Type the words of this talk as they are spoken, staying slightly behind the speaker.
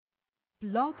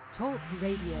Blog Talk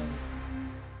Radio.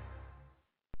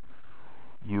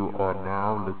 You are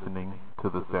now listening to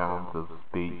the sounds of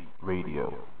Spate Radio.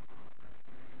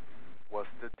 What's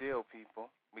the deal,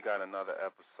 people? We got another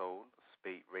episode of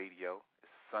Spate Radio.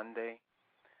 It's Sunday.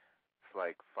 It's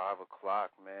like 5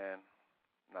 o'clock, man.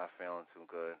 Not feeling too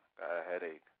good. Got a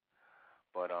headache.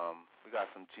 But we got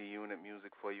some G-Unit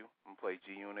music for you. I'm going to play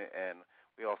G-Unit, and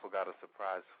we also got a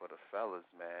surprise for the fellas,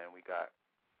 man. We got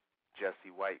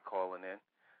Jessie White calling in,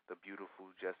 the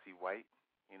beautiful Jessie White.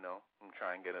 You know, I'm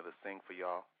trying to get her to sing for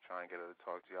y'all, trying to get her to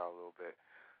talk to y'all a little bit,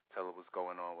 tell her what's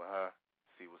going on with her,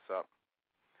 see what's up.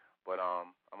 But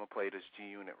I'm going to play this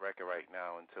G-Unit record right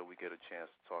now until we get a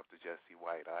chance to talk to Jessie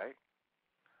White, all right?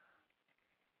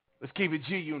 Let's keep it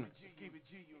G-Unit. Yeah.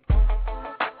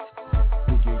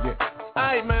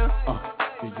 All right, man.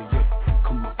 Yeah.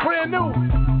 Come on. Brand new.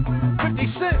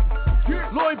 50 Cent.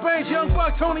 Lloyd Banks, Young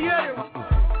Buck, Tony Evans.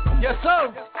 Yes, sir.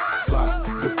 Slide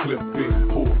the clip, big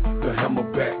pull, the hammer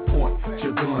back point.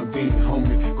 Your gun, then,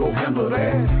 homie, go handle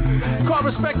that. Call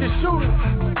respect the shooter.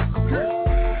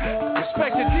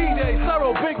 Respect the DJ,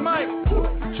 Thorough, Big Mike. Put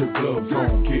your gloves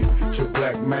on, get your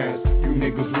black mask. You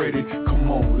niggas ready? Come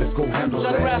on, let's go handle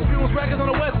Shout out that. Rasputin's Records on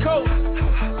the West Coast.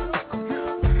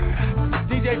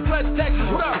 DJ Fletch, Texas,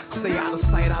 what up? Stay out of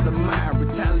sight, out of mind.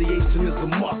 Retaliation is a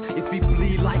must. If he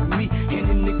bleed like me,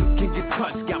 any niggas can get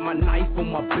touched. Got my knife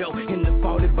on my belt and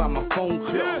defaulted by my phone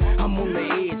clip. I'm on the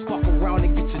edge, fuck around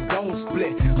and get your dome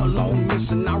split. A long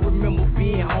mission, I remember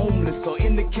being homeless. Or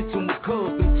in the kitchen with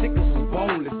cuz, them chickens was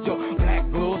boneless. Yo, black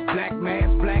gloves, black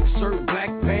mask, black shirt, black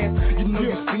pants. You know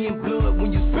you're seeing blood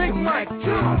when you see them act.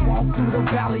 I walk through the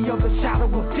valley of the shadow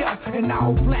of death. And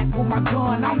all black with my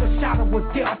gun, I'm the shadow of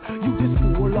death. You just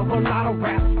full of a lot of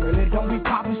raps, really don't be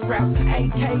popping straps.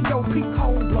 AKO,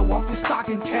 P-Code, blow off the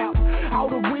stocking cap. All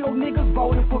the real niggas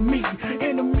voted for me.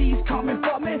 Enemies coming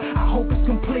for me, I hope it's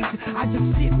complete. I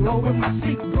just sit low in my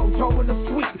seat, bro, throwing the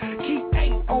sweet. Keep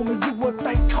ain't on me, you would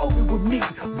think COVID with me,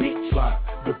 bitch. Slide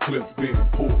the clip, big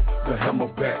pull, the hammer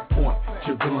back point.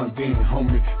 Your gun, then,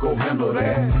 homie, go handle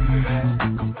that.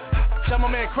 Shout my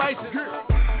man Crisis.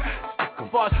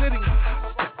 Far City.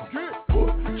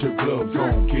 Put your gloves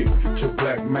on, get your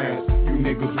black mask. You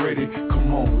niggas ready?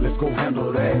 Come on, let's go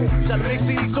handle that. Shout out to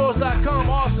BigCDStores.com,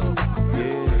 awesome.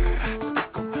 Yeah.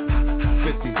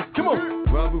 50. Come on.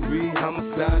 Robbery,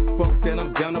 homicide, fuck that,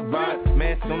 I'm down to ride.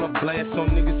 Mask on a blast, some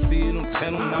niggas see it on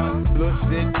Channel 9.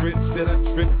 Bloodshed drip, said I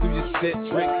trip through your set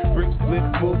trick. Bricks flip,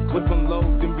 full, clip them low,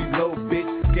 then reload, bitch.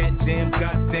 Gat jam,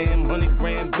 goddamn, 100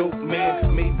 grand dope,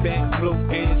 man. Maybach, float,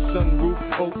 and sunroof,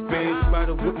 open.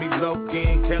 Spider with me,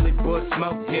 low-in, Cali bud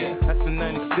smoking. That's a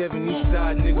 97, east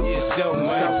side, nigga, yeah, show,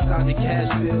 man. Southside to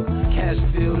Cashville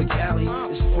to Cali.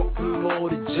 It's fuck the law,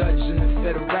 the judge, and the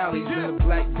federales. And the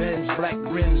black Benz, black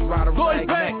rims, ride a rag,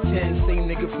 Mac 10. Same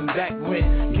nigga from back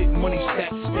when. Get money, stack,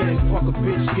 spin. Fuck a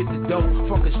bitch, get the dough.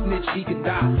 Fuck a snitch, he can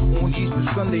die. On Easter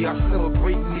Sunday, I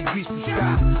celebrate in the Easter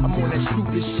sky. I'm on that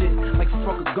stupid shit, like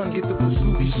fuck a gun, get the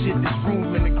bazooka shit. This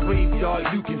room in the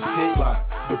graveyard, you can sit. Slide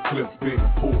the clip, big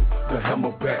pull, the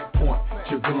hammer back point.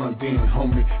 Your gun, then,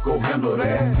 homie, go handle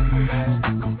that.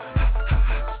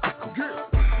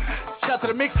 Shout out to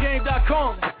the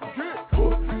mixgame.com.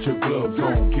 Put your gloves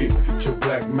on, get your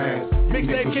black mask.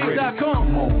 Mixtapekings.com.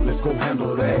 Come on, let's go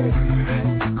handle that.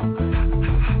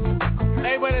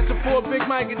 Everybody that support Big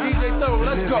Mike and DJ Thorough,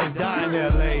 let's go. Die in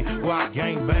L.A. Rock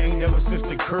gang bang ever since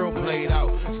the curl played out.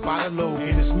 Spotted low,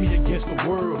 and it's me against the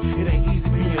world. It ain't easy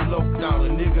being loped out. A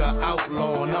nigga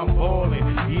outlaw, and I'm ballin'.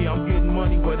 Yeah, I'm getting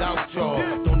money without y'all.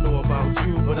 Don't know about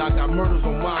you, but I got murders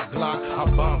on my Glock. I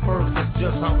bomb first, that's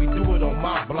just how we do it on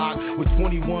my block. With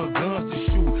 21 guns to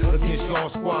shoot against y'all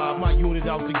squad. My unit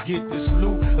out to get this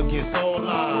loot against all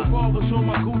odds. Revolvers on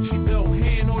my Gucci belt,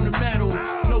 hand on the metal.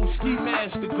 No ski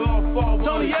mask, the Godfather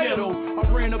on the ghetto.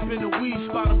 I ran up in the weed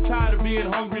spot, I'm tired of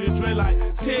being hungry to dread like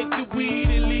take the weed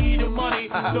and leave the money.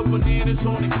 The bananas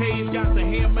on the cage, got the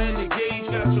hammer and the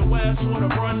gauge. Got your ass on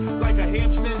the run like a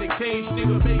hamster in the cage.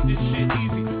 Nigga, make this shit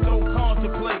easy, don't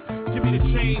contemplate. Give me the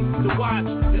chain, the watch,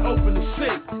 and open the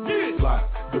safe. Yeah. Slide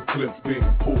the clip, big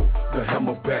pull, the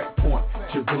hammer back point.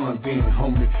 Your gun, then,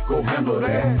 homie, go handle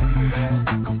that.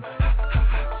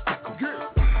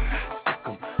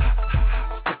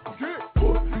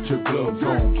 Your gloves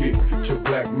on, get your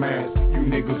black mask. You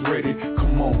niggas ready?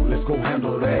 Come on, let's go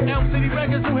handle that. Elm City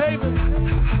Records, New Haven.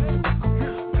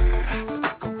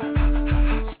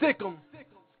 Stick 'em.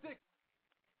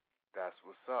 That's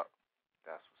what's up.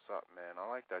 That's what's up, man. I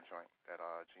like that joint, that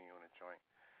G-Unit joint.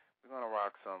 We're going to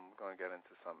rock some, we're going to get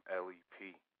into some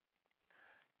LEP.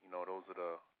 You know, those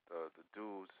are the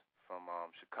dudes from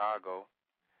Chicago.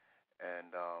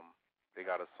 And They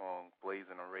got a song,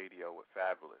 Blazing the Radio with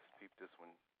Fabulous. Peep this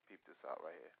out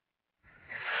right here.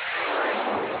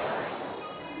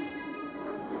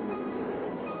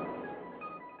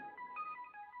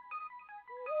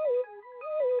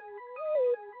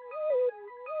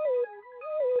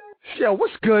 Yo,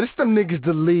 what's good? It's them niggas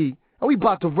the lead. And we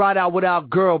about to ride out with our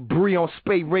girl Bree on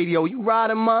Spate Radio. You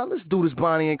riding, man? Let's do this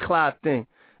Bonnie and Clyde thing.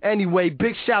 Anyway,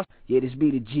 big shout. Yeah, this be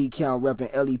the G-Count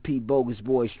reppin' LEP Bogus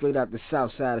Boy straight out the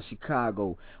south side of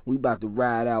Chicago. We about to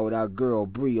ride out with our girl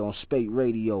Bree on Spate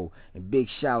Radio. And big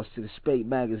shouts to the Spate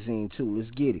magazine, too. Let's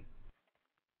get it.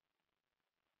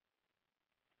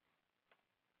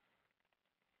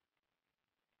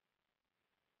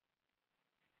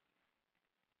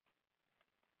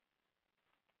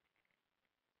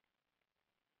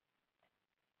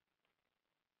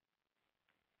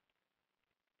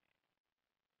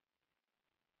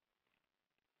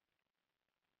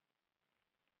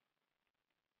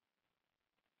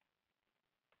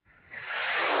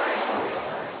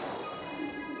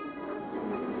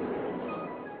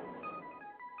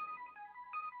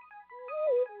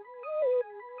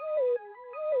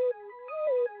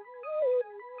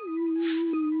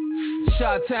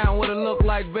 Chi-Town, what it look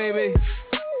like, baby?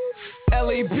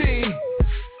 LEP.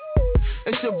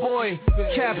 It's your boy,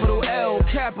 capital L,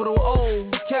 capital O,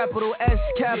 capital S,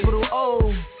 capital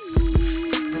O.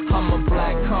 I'm a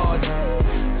black card.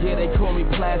 Yeah, they call me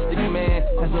Plastic Man.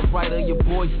 As a writer, your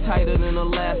boy's tighter than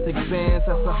elastic bands.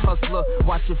 As a hustler,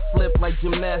 watch it flip like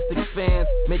gymnastics fans.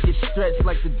 Make it stretch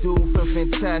like the dude from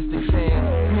Fantastic Pants.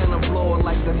 Pen a blower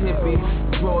like the hippie.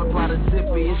 Draw it by the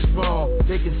zippy, it's strong.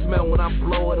 They can smell when I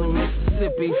blow it in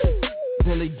Mississippi.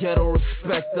 Then the ghetto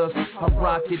respect us. I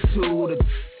rock it too.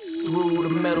 Through the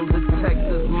metal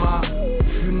detectors,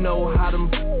 you know how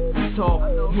them talk.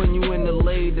 When you in the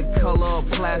lane, the color of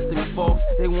plastic forks.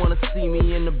 They wanna see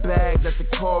me in the bag that the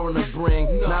coroner bring.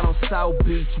 Not on South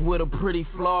Beach with a pretty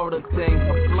Florida thing.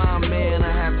 A blind man,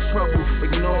 I have trouble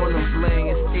ignoring the bling.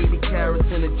 It's 80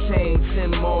 carats in the chain,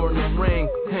 10 more in the ring.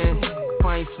 If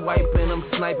I ain't swiping, I'm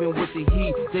sniping with the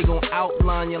heat. They gon'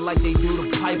 outline you like they do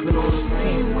the piping on the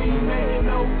street. We ain't making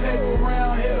no paper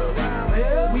around here.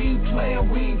 We ain't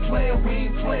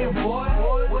playing, boy.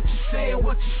 What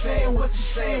you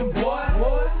saying,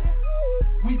 boy?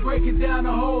 We breaking down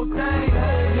the whole thing.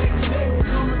 Next day we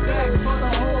coming back for the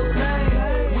whole thing.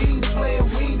 We ain't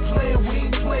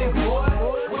playing, boy.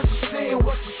 What you saying,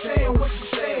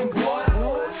 boy?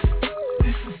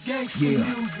 This is gangsta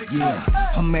music. Yeah.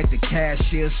 I'm at the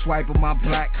cashier, swiping my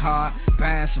black card,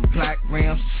 buying some black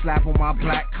rims to slap on my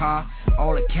black car.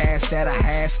 All the cash that I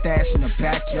had stashed in the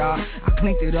backyard, I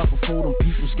cleaned it up before them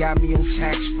peoples got me on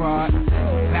tax fraud.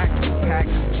 Back to the pack,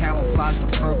 camouflage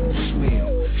the purple smell.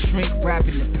 Shrink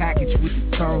wrapping the package with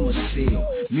the thermal seal.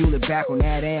 Mule it back on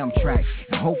that Amtrak,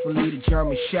 and hopefully the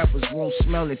German shepherds won't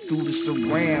smell it through the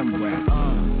saran wrap.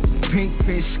 Pink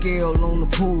fish scale on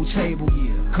the pool table.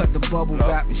 Cut the bubble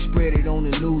wrap and spread it on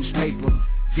the newspaper.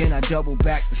 Then I double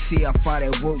back to see how far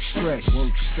that work stretch.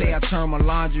 Say I turn my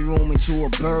laundry room into a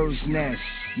bird's nest.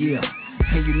 Yeah,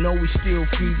 and you know we still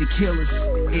feed the killers.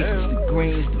 Acres, the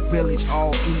greens, the village,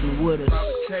 all eating with us.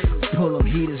 Pull them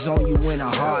heaters on you in a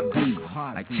heartbeat.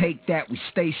 Like take that, we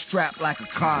stay strapped like a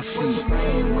car seat. We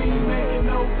ain't making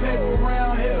no paper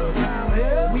around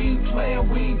here. We ain't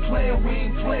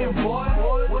playing, boy.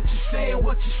 What you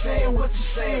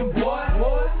saying,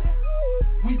 boy?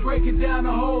 We breaking down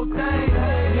the whole thing.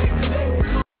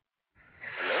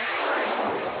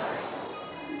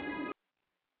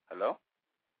 Hello?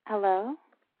 Hello?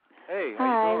 Hey, Hi,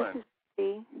 how you doing? this is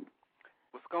Steve.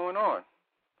 What's going on?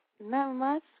 Not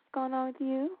much. What's going on with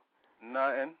you?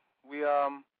 Nothing. We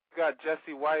got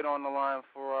Jesse White on the line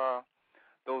for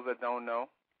those that don't know.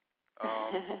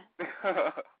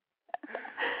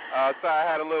 So I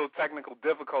had a little technical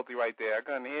difficulty right there. I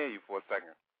couldn't hear you for a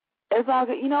second. It's all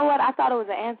good. You know what? I thought it was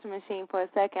an answer machine for a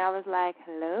second. I was like,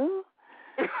 hello?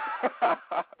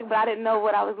 But I didn't know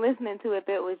what I was listening to, if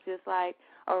it was just like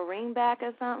a ringback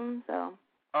or something. So.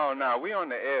 Oh, no. We on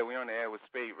the air. We on the air with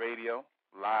Spate Radio,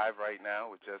 live right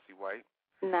now with Jesse White.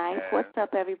 Nice. What's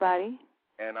up, everybody?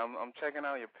 And I'm checking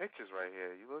out your pictures right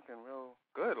here. You looking real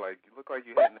good. Like you look like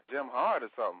you're hitting the gym hard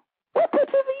or something. What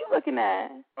pictures are you looking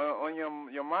at? On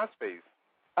your MySpace.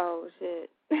 Oh, shit.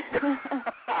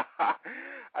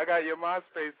 I got your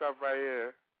MySpace up right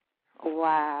here.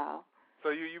 Wow. So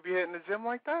you be hitting the gym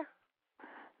like that?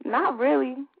 Not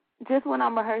really. Just when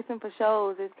I'm rehearsing for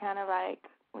shows, it's kind of like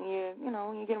when you're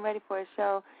getting ready for a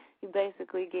show, you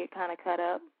basically get kind of cut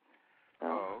up. So,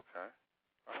 oh, okay.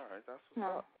 All right, that's what's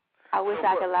up. I wish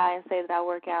I could lie and say that I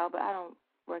work out, but I don't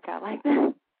work out like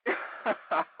that.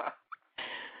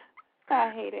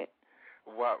 I hate it.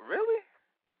 What? Really?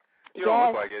 You yes. don't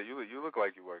look like it. You look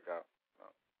like you work out.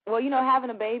 Well, having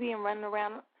a baby and running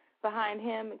around behind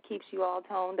him, it keeps you all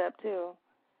toned up too.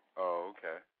 Oh,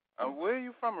 okay. Where are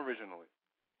you from originally?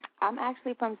 I'm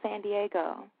actually from San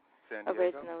Diego. San Diego?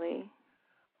 Originally.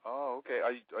 Oh, okay.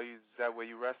 Are you? Is that where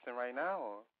you resting right now,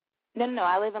 or? No.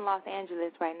 I live in Los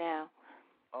Angeles right now.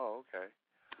 Oh, okay.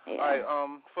 Yeah.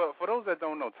 All right. For those that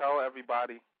don't know, tell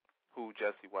everybody who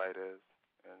Jessie White is.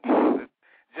 And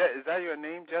is that your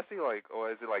name, Jessie, or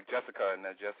is it like Jessica and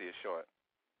that Jessie is short?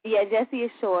 Yeah, Jessie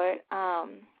is short. I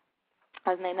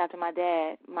was named after my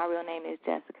dad. My real name is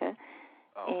Jessica.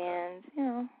 Oh, okay.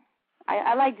 And,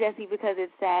 I like Jessie because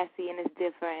it's sassy and it's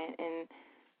different and,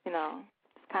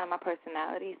 it's kind of my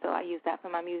personality, so I use that for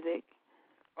my music.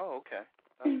 Oh, okay.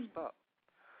 That's what's up.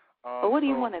 But what do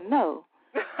you want to know?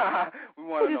 We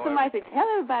want to know. Somebody say, tell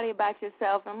everybody about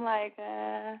yourself. I'm like,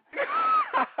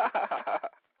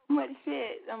 much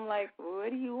shit. I'm like, what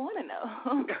do you want to know?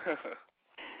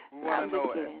 We want to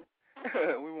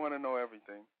know. We want to know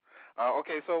everything.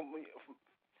 Okay, so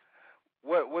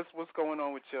what's going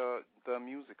on with the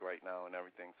music right now and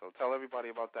everything? So tell everybody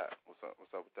about that. What's up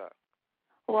with that?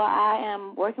 Well, I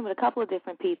am working with a couple of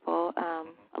different people.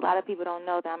 A lot of people don't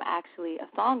know that I'm actually a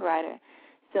songwriter.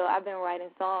 So I've been writing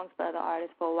songs for other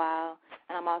artists for a while,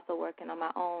 and I'm also working on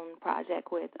my own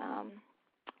project with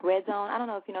Red Zone. I don't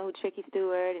know if you know who Tricky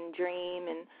Stewart and Dream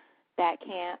and That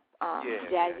Camp,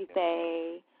 Jazzy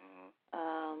Faye,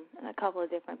 and a couple of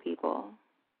different people.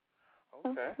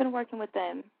 Okay. So I've been working with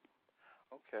them.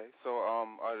 Okay. So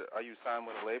are you signed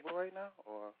with a label right now,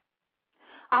 or?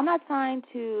 I'm not signed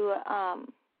to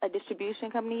a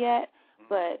distribution company yet,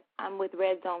 but I'm with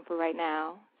Red Zone for right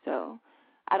now. So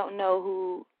I don't know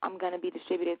who I'm going to be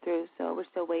distributed through, so we're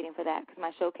still waiting for that because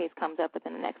my showcase comes up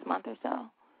within the next month or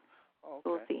so. Oh, okay. So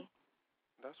we'll see.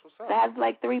 That's what's up. So I have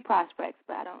like 3 prospects,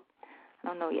 but I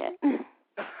don't know yet.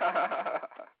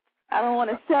 I don't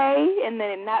want to say and then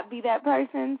it not be that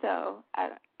person, so I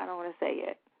don't want to say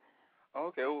yet.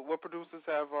 Okay. Well, what producers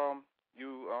have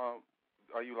you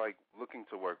are you like looking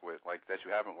to work with, like that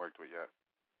you haven't worked with yet?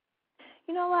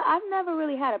 You know what? I've never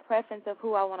really had a preference of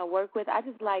who I want to work with. I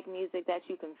just like music that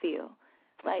you can feel.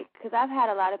 Like, because I've had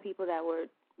a lot of people that were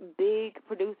big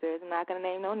producers. I'm not going to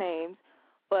name no names,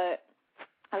 but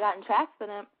I've gotten tracks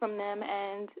from them,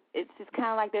 and it's just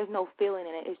kind of like there's no feeling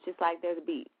in it. It's just like there's a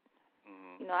beat.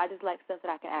 Mm-hmm. I just like stuff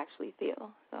that I can actually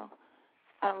feel. So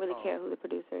I don't really care who the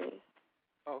producer is.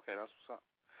 Oh, okay, that's what's up.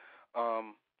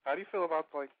 How do you feel about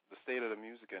like the state of the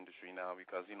music industry now?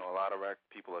 Because a lot of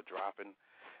people are dropping,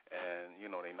 and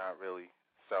they're not really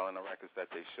selling the records that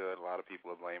they should. A lot of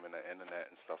people are blaming the internet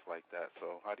and stuff like that.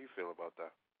 So how do you feel about that?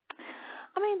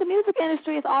 I mean, the music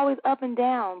industry is always up and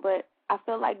down, but I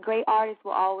feel like great artists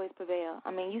will always prevail. I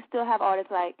mean, you still have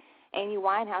artists like Amy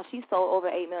Winehouse. She sold over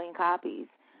 8 million copies.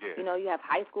 Yeah. You have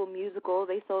High School Musical.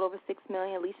 They sold over 6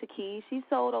 million. Alicia Keys, she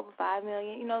sold over 5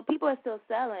 million. People are still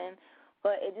selling,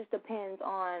 but it just depends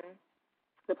on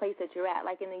the place that you're at.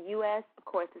 Like in the U.S., of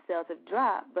course, the sales have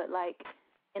dropped, but like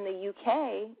in the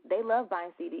U.K., they love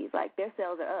buying CDs. Like their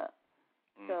sales are up.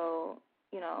 So,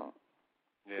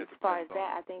 as far as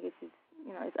that, I think it's just,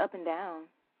 it's up and down.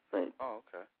 But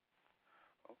okay.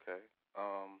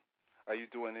 Are you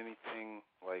doing anything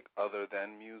like other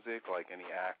than music, like any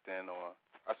acting, or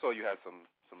I saw you had some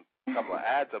couple of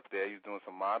ads up there. You doing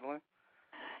some modeling?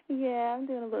 Yeah, I'm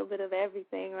doing a little bit of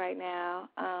everything right now.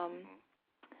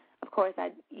 Of course,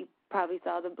 you probably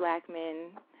saw the Black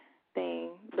Men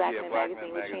thing, Black Men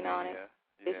magazine with Trina on it.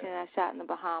 Yeah. I shot in the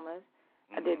Bahamas.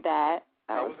 I did that.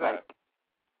 How was that?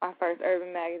 My first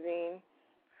urban magazine.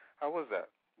 How was that?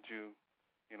 Did you,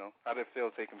 how did it feel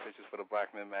taking pictures for the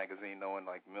Black Men magazine, knowing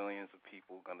like millions of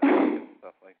people gonna see it and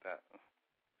stuff like that?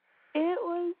 It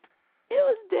was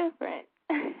different.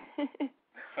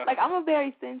 Like I'm a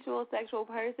very sensual, sexual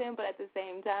person, but at the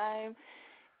same time,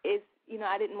 it's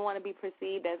I didn't want to be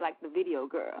perceived as like the video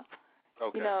girl.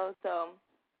 Okay. So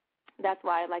that's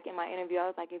why, like in my interview, I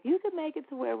was like, if you could make it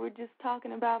to where we're just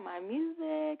talking about my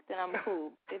music, then I'm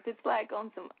cool. If it's like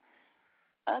on some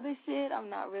other shit, I'm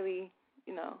not really,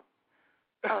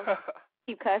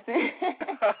 keep cussing.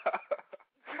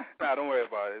 Nah, don't worry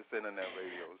about it. It's internet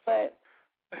radio. So.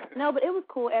 But it was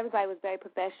cool. Everybody was very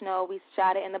professional. We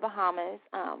shot it in the Bahamas,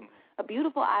 a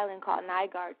beautiful island called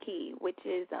Nygaard Key, which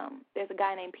is there's a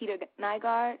guy named Peter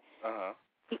Nygaard.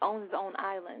 He owns his own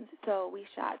island, so we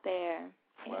shot there,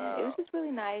 and it was just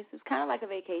really nice. It was kind of like a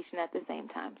vacation at the same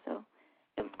time, so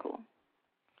it was cool.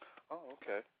 Oh,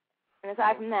 okay. And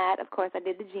aside from that, of course, I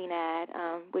did the Gene ad,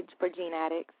 which for Gene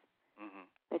Addicts,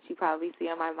 that you probably see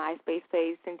on my MySpace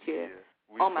page since you're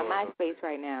on my MySpace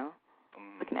right now,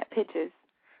 looking at pictures.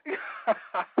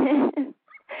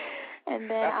 And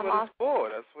then That's I'm what also. it's for.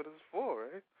 That's what it's for,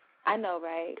 right? I know,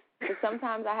 right? But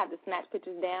sometimes I have to snatch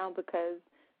pictures down because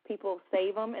people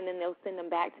save them and then they'll send them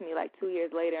back to me like 2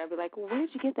 years later. I'll be like, well, where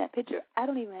did you get that picture? I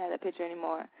don't even have that picture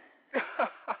anymore.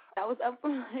 That was up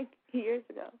from like years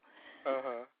ago.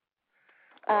 Uh-huh.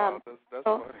 Wow, that's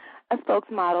funny. A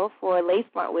spokesmodel for lace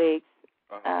front wigs,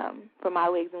 Uh-huh. for my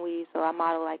wigs and weaves. So I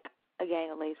model like a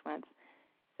gang of lace fronts.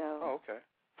 So Okay.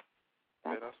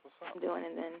 Yeah, that's what's up. I'm doing,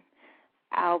 and then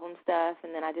album stuff,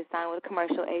 and then I just signed with a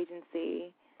commercial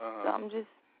agency. Uh-huh. So I'm just,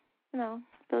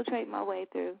 filtrating my way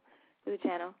through the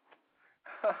channel.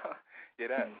 Yeah,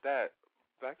 that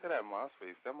back to that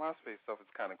MySpace. That MySpace stuff is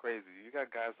kind of crazy. You got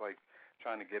guys like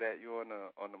trying to get at you on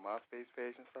the MySpace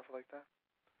page and stuff like that.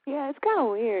 Yeah, it's kind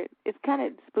of weird. It's kind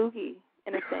of spooky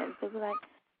in a sense. They'll be like,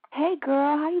 "Hey,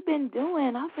 girl, how you been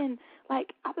doing? I've been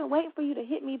waiting for you to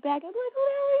hit me back." I'm like, "Who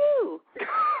the hell are you?"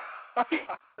 What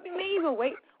do you mean you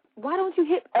wait? Why don't you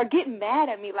hit or get mad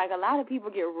at me? Like a lot of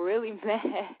people get really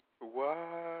mad.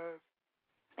 What?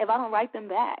 If I don't write them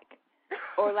back,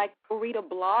 or like read a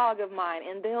blog of mine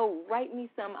and they'll write me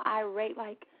some irate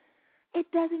like,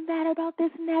 "It doesn't matter about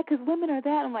this and that because women are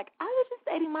that." I'm like, I was just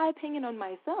stating my opinion on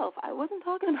myself. I wasn't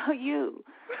talking about you.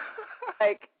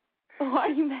 Like, why are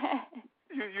you mad?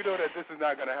 You know that this is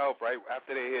not going to help, right?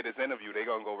 After they hear this interview, they're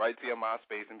going to go right to your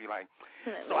MySpace and be like,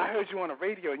 "So I heard you on the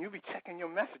radio and you be checking your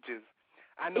messages.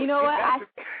 I know." You know what?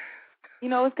 You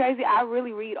know what's crazy? I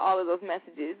really read all of those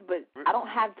messages, but I don't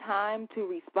have time to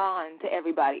respond to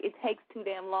everybody. It takes too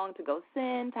damn long to go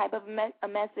send, type of a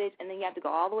message, and then you have to go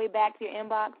all the way back to your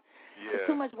inbox. Yeah. It's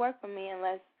too much work for me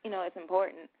unless, it's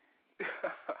important.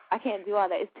 I can't do all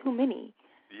that. It's too many.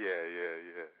 Yeah.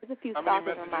 There's a few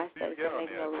stalkers on MySpace that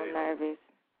make me a little nervous.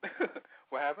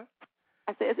 What happened?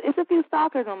 I said it's a few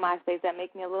stalkers on MySpace that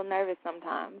make me a little nervous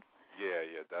sometimes.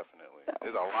 Yeah, definitely. So.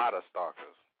 There's a lot of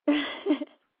stalkers.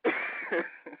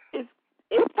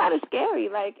 It's kind of scary.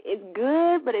 Like, it's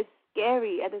good, but it's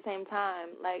scary at the same time.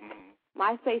 Like,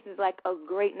 MySpace is like a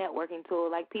great networking tool.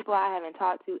 Like, people I haven't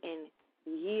talked to in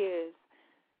years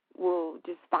will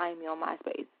just find me on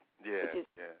MySpace. Yeah, which is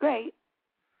great.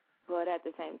 But at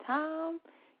the same time,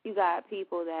 you got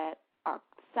people that are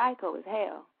psycho as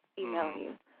hell emailing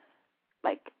you,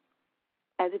 like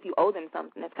as if you owe them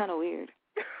something. That's kind of weird.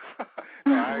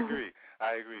 No, I agree,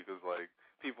 because like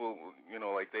people,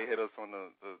 like they hit us on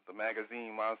the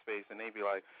magazine MySpace, and they be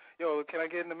like, "Yo, can I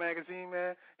get in the magazine,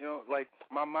 man? Like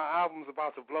my album's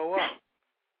about to blow up."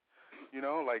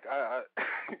 Like I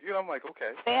I'm like,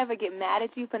 okay. They ever get mad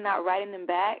at you for not writing them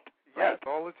back? Yes,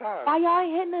 like, all the time. Why y'all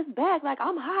ain't hitting us back? Like,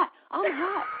 I'm hot.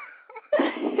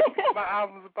 My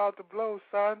album's about to blow,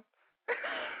 son.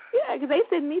 Yeah, because they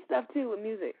send me stuff too with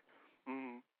music.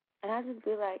 Mm-hmm. And I just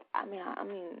be like, I mean,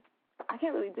 I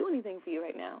can't really do anything for you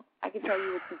right now. I can tell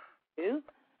you what to do.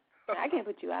 I can't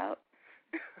put you out.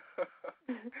 You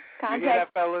hear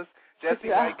that, fellas? Jessie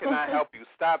White cannot help you.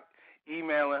 Stop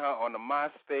emailing her on the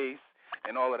MySpace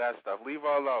and all of that stuff. Leave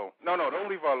her alone. No, don't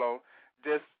leave her alone.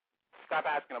 Just stop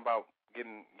asking about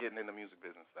getting in the music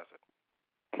business. That's it.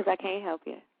 Because I can't help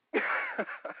you.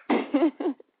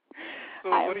 So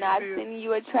I am not sending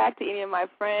you a track to any of my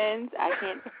friends. I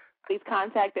can't. Please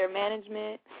contact their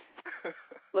management.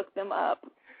 Look them up,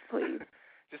 please.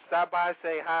 Just stop by,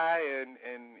 say hi,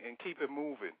 and keep it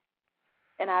moving.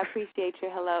 And I appreciate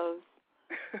your hellos.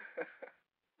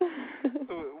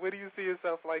 So where do you see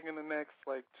yourself like in the next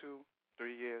 2-3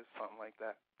 years, something like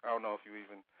that? I don't know if you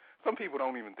even. Some people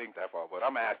don't even think that far, but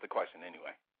I'm gonna ask the question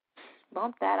anyway.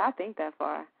 Bump that. I think that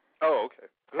far. Oh, okay.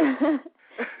 Good.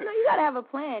 No, you gotta have a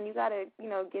plan. You gotta,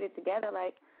 get it together.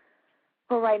 Like,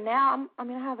 for right now, I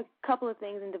have a couple of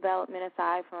things in development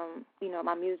aside from,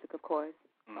 my music, of course.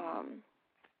 Mm-hmm.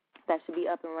 That should be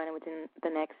up and running within the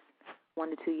next 1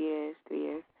 to 2 years, 3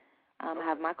 years. I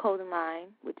have my clothing line,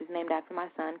 which is named after my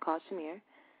son, called Shamir.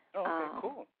 Oh, okay,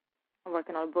 cool. I'm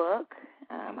working on a book.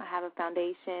 I have a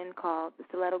foundation called the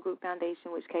Stiletto Group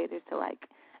Foundation, which caters to,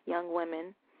 young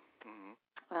women. Mm-hmm.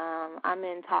 I'm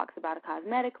in talks about a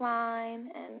cosmetic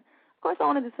line, and, of course, I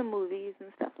want to do some movies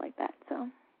and stuff like that. So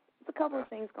there's a couple of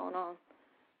things going on.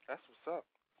 That's what's up.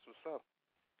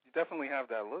 You definitely have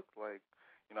that look.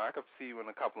 I could see you in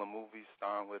a couple of movies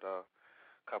starring with a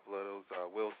couple of those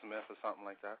Will Smith or something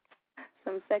like that.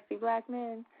 Some sexy black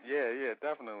men. Yeah,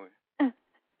 definitely.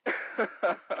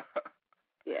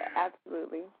 Yeah,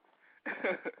 absolutely.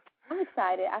 I'm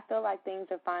excited. I feel like things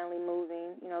are finally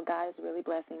moving. God is really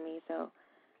blessing me, so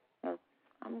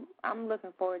I'm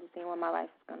looking forward to seeing where my life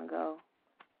is going to go.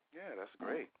 Yeah, that's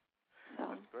great. So.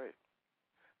 That's great.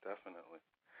 Definitely.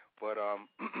 But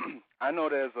I know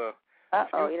there's a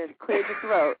Uh-oh, you just cleared your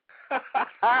throat.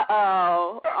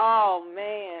 Uh-oh. Oh,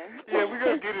 man. Yeah, we're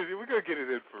going to get it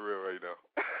in for real right now.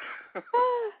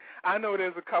 I know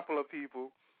there's a couple of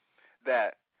people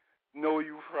that know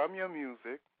you from your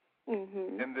music,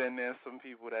 and then there's some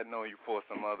people that know you for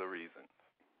some other reason.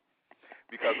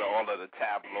 Because of all of the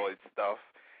tabloid stuff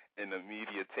and the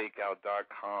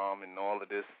MediaTakeout.com and all of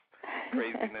this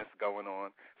craziness going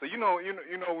on. So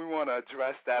we want to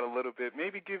address that a little bit.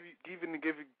 Maybe give you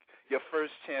your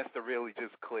first chance to really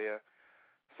just clear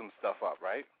some stuff up,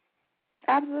 right?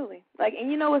 Absolutely. And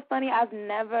you know what's funny? I've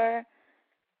never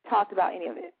talked about any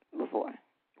of it before.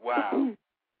 Wow.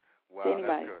 Wow, to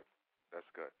anybody.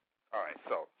 That's good. All right,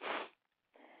 so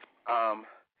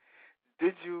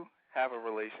did you have a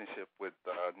relationship with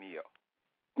Neo?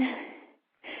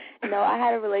 No, I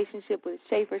had a relationship with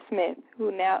Schaefer Smith,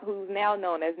 who's now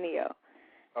known as Neo.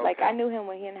 Okay. I knew him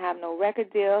when he didn't have no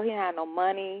record deal, he didn't have no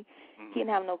money, he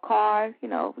didn't have no car. He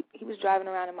was driving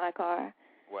around in my car.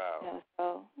 Wow.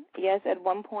 So yes, at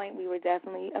one point we were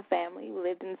definitely a family. We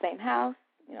lived in the same house.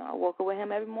 I woke up with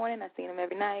him every morning. I seen him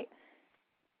every night.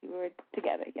 We were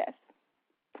together. Yes.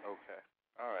 Okay.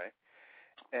 All right.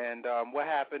 And what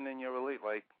happened in your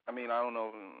relationship? I don't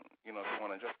know, if you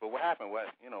want to address, but what happened?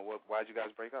 Why'd you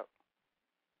guys break up?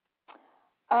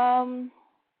 I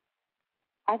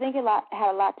think it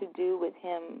had a lot to do with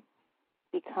him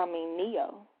becoming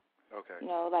Neo. Okay.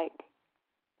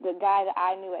 The guy that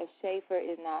I knew as Schaefer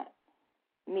is not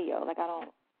Neo.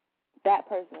 That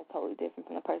person is totally different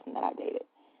from the person that I dated.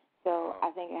 So I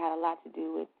think it had a lot to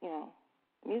do with, the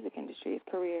music industry, his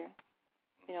career,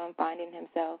 and finding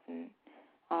himself and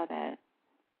all that.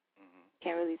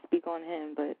 Can't really speak on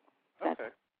him, but that's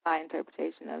my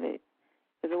interpretation of it.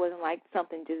 Because it wasn't like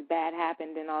something just bad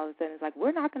happened and all of a sudden it's like,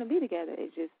 we're not going to be together.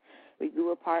 It's just we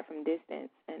grew apart from distance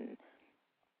and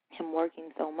him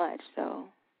working so much. So,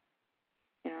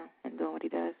 and doing what he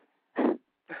does.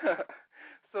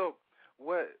 So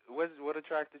what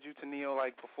attracted you to Neo,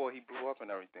 before he blew up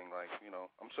and everything?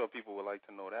 I'm sure people would like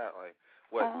to know that.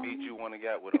 What made you want to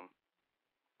get with him?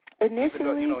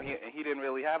 Initially, because, he didn't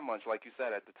really have much, like you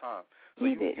said, at the time. So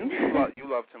he didn't. You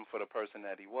loved him for the person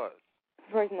that he was.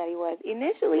 The person that he was.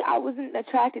 Initially, I wasn't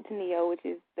attracted to Neo, which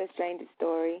is the strangest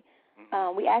story.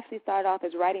 We actually started off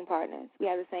as writing partners. We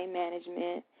had the same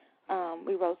management.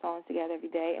 We wrote songs together every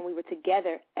day, and we were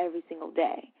together every single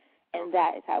day. And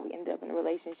that is how we ended up in a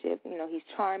relationship. He's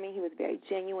charming. He was very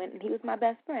genuine, and he was my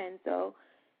best friend. So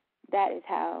that is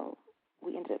how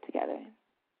we ended up together.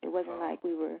 It wasn't like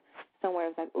we were somewhere.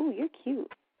 It was like, ooh, you're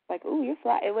cute. Ooh, you're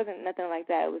fly. It wasn't nothing like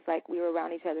that. It was like we were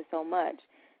around each other so much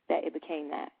that it became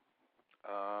that.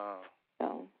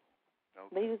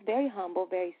 But he was very humble,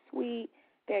 very sweet,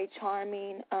 very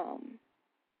charming.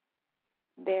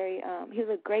 He was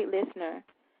a great listener.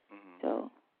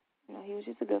 So, he was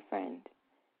just a good friend.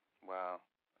 Wow,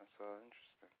 that's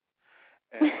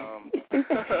interesting. And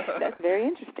that's very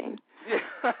interesting. Yeah.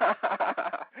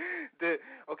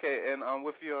 And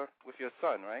with your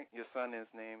son, right? Your son is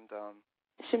named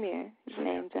Shamir. He's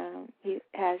named. He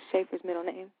has Schaefer's middle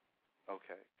name.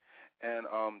 Okay. And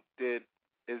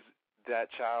is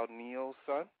that child Neo's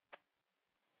son?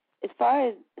 As far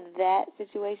as that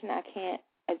situation, I can't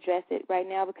address it right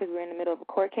now because we're in the middle of a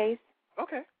court case.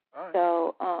 Okay. All right.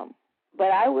 So,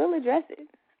 but I will address it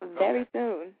very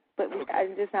soon. But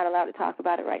I'm just not allowed to talk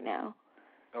about it right now.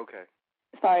 Okay.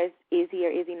 As far as is he or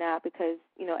is he not, because,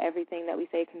 everything that we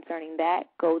say concerning that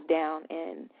goes down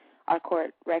in our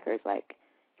court records.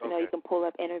 You can pull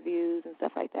up interviews and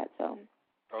stuff like that. So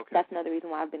that's another reason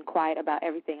why I've been quiet about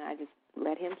everything. I just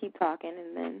let him keep talking,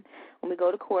 and then when we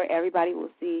go to court, everybody will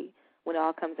see when it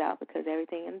all comes out, because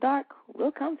everything in the dark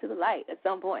will come to the light at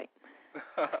some point.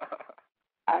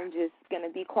 I'm just going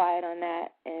to be quiet on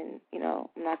that, and,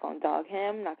 I'm not going to dog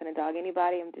him, I'm not going to dog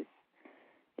anybody.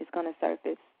 It's going to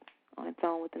surface on its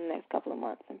own within the next couple of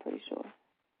months, I'm pretty sure.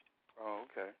 Oh,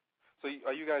 okay. So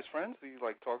are you guys friends? Do you,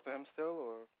 talk to him still,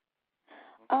 or?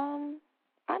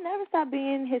 I never stopped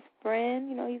being his friend.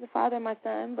 He's the father of my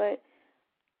son, but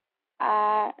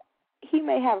he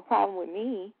may have a problem with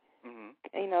me,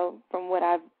 from what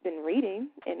I've been reading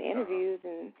in interviews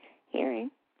and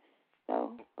hearing.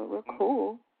 So, but we're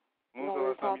cool. When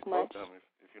was the last time you spoke to him,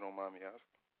 if you don't mind me asking?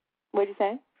 What'd you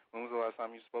say? When was the last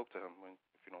time you spoke to him,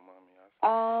 if you don't mind me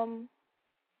asking?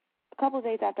 A couple of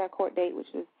days after our court date,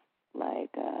 which was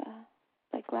like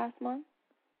last month.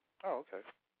 Oh, okay.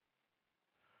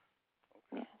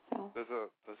 Yeah, so.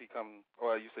 Does he come,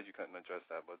 well, you said you couldn't address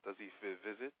that, but does he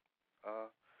visit,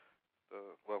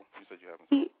 you said you haven't.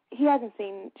 He hasn't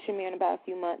seen Shamir in about a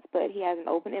few months, but he has an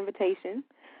open invitation.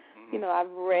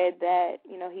 I've read that,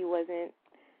 he wasn't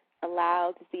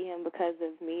allowed to see him because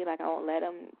of me, like I won't let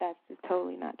him, that's just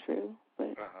totally not true.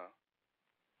 But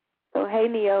So, hey,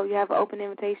 Neo, you have an open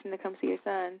invitation to come see your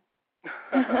son.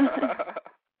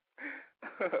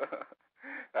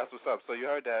 That's what's up. So you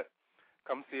heard that.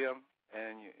 Come see him,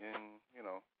 and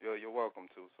you're welcome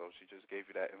to. So she just gave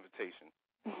you that invitation,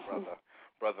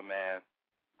 brother man.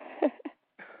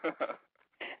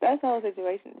 That whole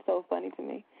situation is so funny to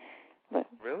me. But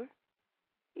really?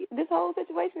 This whole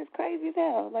situation is crazy as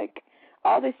hell. Like,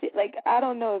 all this shit, like, I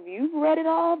don't know if you've read it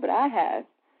all, but I have.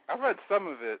 I've read some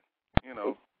of it,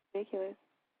 It's ridiculous.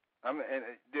 And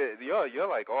you're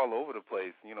like all over the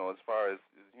place, as far as,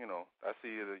 I see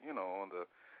you, on the,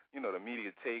 the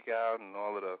media takeout and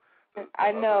all of the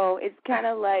I know. It's kind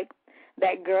of like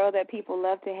that girl that people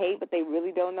love to hate, but they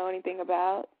really don't know anything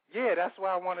about. Yeah, that's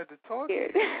why I wanted to talk to you.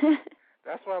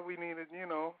 That's why we needed,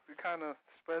 to kind of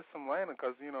spread some light on,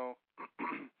 because,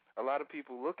 a lot of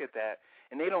people look at that,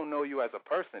 and they don't know you as a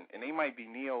person, and they might be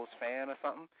Neo's fan or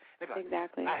something. They're like,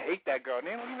 exactly. I hate that girl, and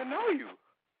they don't even know you.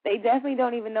 They definitely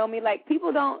don't even know me. Like,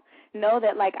 people don't know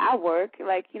that, like, I work.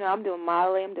 Like, I'm doing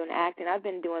modeling, I'm doing acting. I've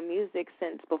been doing music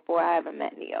since before I ever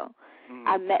met Neo. Mm-hmm.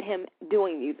 I met him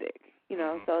doing music,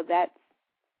 so that's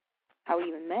how we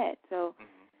even met. So,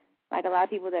 like, a lot of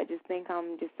people that just think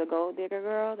I'm just a gold digger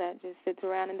girl that just sits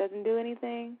around and doesn't do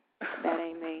anything, that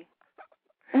ain't me.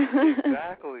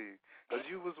 Exactly. Because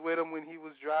you was with him when he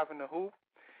was driving the hoop?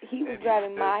 He was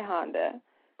driving my Honda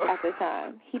at the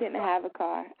time. He didn't have a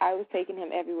car. I was taking him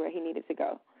everywhere he needed to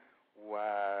go.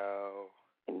 Wow.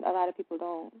 And a lot of people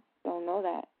don't know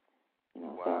that.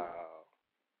 Wow. So.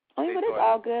 I mean, but it's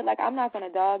all good. Like, I'm not going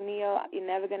to dog Neo. You're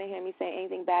never going to hear me say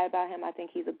anything bad about him. I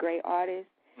think he's a great artist.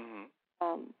 Mm-hmm.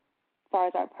 As far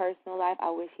as our personal life, I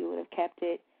wish he would have kept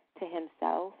it to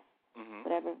himself,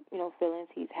 whatever, feelings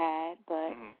he's had.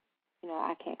 But,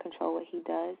 I can't control what he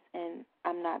does, and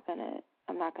I'm not gonna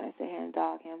sit here and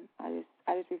dog him. I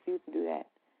just refuse to do that.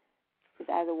 Just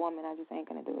as a woman, I just ain't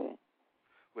gonna do it.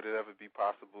 Would it ever be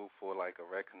possible for, like, a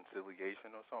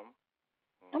reconciliation or something?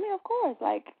 I mean, of course.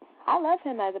 Like, I love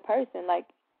him as a person. Like,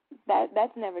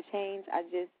 that's never changed. I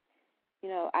just,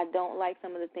 I don't like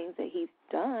some of the things that he's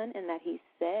done and that he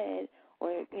said,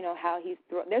 or, how he's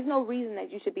there's no reason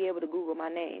that you should be able to Google my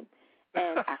name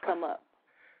and I come up.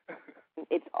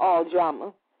 It's all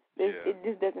drama. It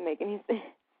just doesn't make any sense.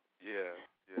 Yeah.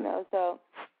 So,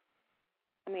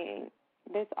 I mean,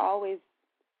 there's always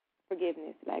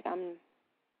forgiveness. Like, I'm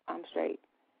straight.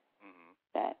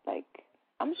 That, like,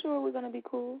 I'm sure we're going to be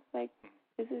cool. Like,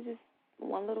 this is just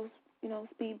one little,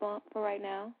 speed bump for right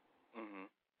now.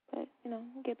 But,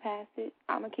 get past it.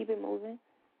 I'm going to keep it moving.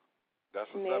 That's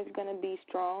what's up. Shamir's going to be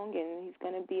strong, and he's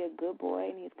going to be a good boy,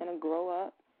 and he's going to grow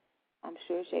up. I'm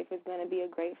sure Schaefer's going to be a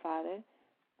great father.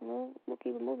 We'll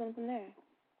keep it moving from there.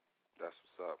 That's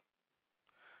what's up.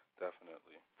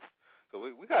 Definitely. So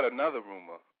we got another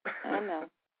rumor. I know.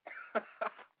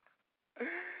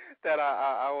 that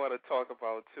I want to talk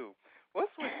about too.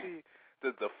 What's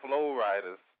with the Flow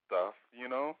Rider stuff?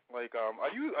 Like,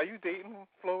 are you dating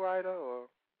Flow Rider or?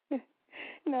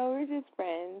 No, we're just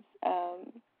friends.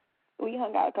 We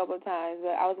hung out a couple of times,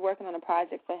 but I was working on a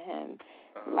project for him.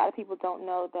 A lot of people don't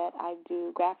know that I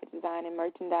do graphic design and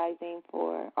merchandising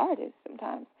for artists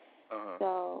sometimes.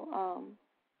 So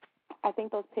I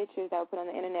think those pictures that were put on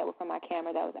the internet were from my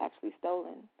camera that was actually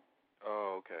stolen.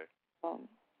 Oh, okay.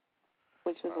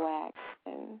 Which was whack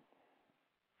and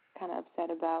kind of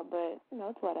upset about, but,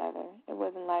 it's whatever. It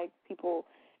wasn't like people...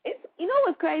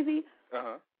 what's crazy?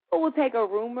 People will take a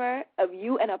rumor of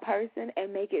you and a person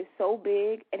and make it so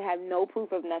big and have no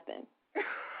proof of nothing.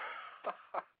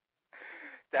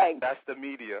 That's the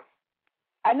media.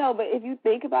 I know, but if you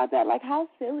think about that, like, how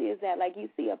silly is that? Like, you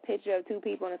see a picture of two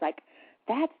people and it's like,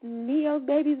 that's Neo's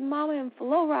baby's mama and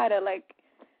Flow Rider. Like,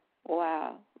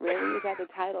 wow, really? Is that the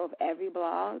title of every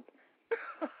blog?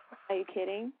 Are you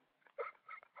kidding?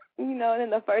 And then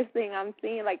the first thing I'm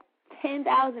seeing, like,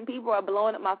 10,000 people are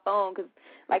blowing up my phone because,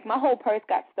 like, my whole purse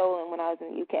got stolen when I was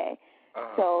in the UK.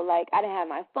 So, like, I didn't have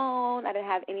my phone. I didn't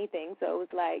have anything. So it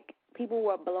was like people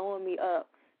were blowing me up.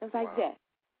 It was like, Jess,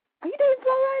 are you dating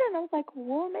Flow Rider? And I was like,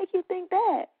 what make you think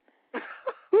that?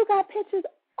 You got pictures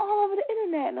all over the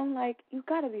internet. And I'm like, you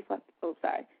got to be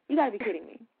you got to be kidding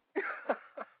me.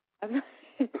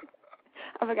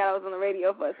 I forgot I was on the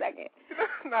radio for a second.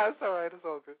 No, it's all right. It's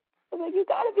all good. I was like, you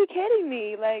got to be kidding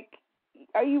me. Like,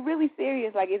 are you really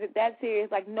serious? Like, is it that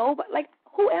serious? Like, nobody, like,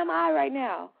 who am I right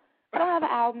now? I don't have an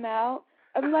album out.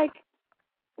 I'm like,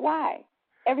 why?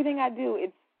 Everything I do,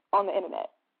 it's on the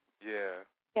internet. Yeah.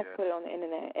 You have to put it on the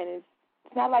internet. And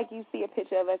it's not like you see a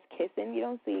picture of us kissing. You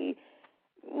don't see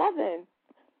nothing.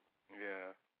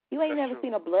 Yeah. You ain't never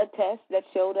seen a blood test that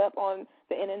showed up on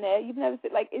the internet. You've never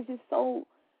seen, like, it's just so,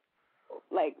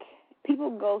 like, people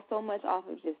go so much off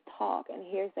of just talk and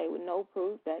hearsay with no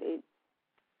proof that it's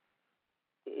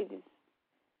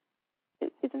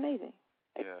amazing.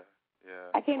 Like, yeah.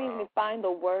 I can't even find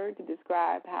the word to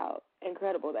describe how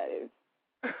incredible that is.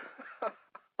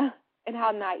 And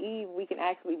how naive we can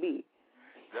actually be.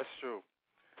 That's true.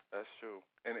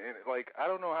 And like, I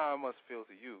don't know how it must feel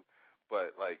to you,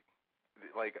 but like,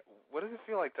 what does it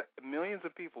feel like to millions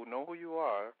of people know who you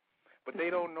are, but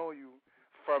they don't know you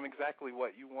from exactly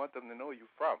what you want them to know you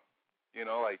from? You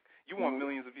know, like, you want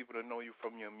millions of people to know you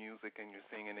from your music and your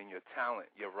singing and your talent,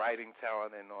 your writing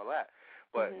talent and all that.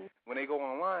 But when they go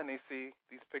online, they see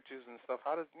these pictures and stuff.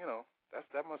 How does,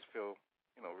 that must feel,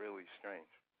 really strange.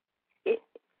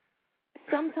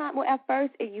 Sometimes, well, at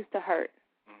first it used to hurt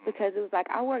because it was like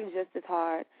I worked just as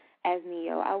hard as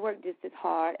Neo. I worked just as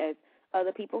hard as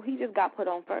other people. He just got put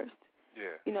on first.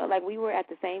 Yeah. Like we were at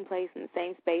the same place in the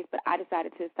same space, but I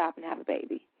decided to stop and have a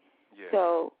baby. Yeah.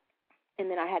 So, and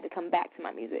then I had to come back to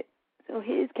my music. So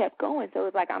his kept going. So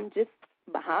it's like I'm just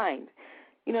behind.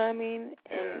 You know what I mean?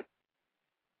 Yeah. And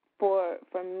for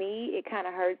me, it kind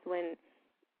of hurts when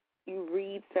you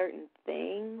read certain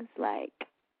things like,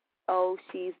 oh,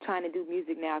 she's trying to do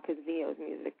music now because Neo's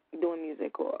doing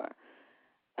music, or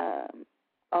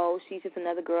oh, she's just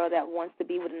another girl that wants to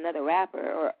be with another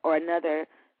rapper or another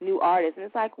new artist. And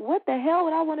it's like, what the hell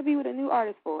would I want to be with a new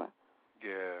artist for?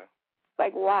 Yeah.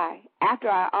 Like, why? After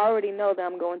I already know that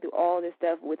I'm going through all this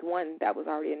stuff with one that was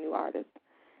already a new artist.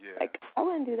 Yeah. Like, I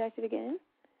wouldn't do that shit again.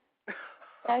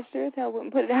 I sure as hell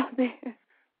wouldn't put it out there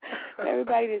for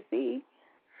everybody to see.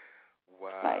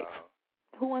 Wow. Like,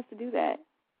 who wants to do that?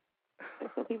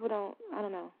 So people don't, I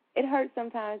don't know. It hurts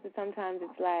sometimes, but sometimes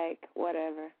it's like,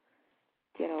 whatever.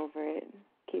 Get over it.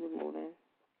 Keep it moving.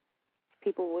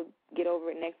 People will get over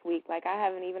it next week. Like, I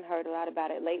haven't even heard a lot about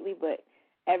it lately, but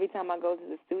every time I go to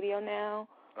the studio now,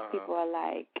 people are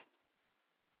like,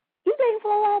 you dating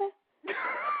Flo Rida?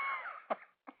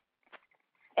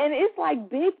 And it's like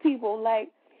big people. Like,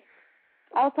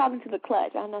 I was talking to The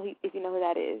Clutch. I don't know if you know who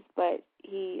that is, but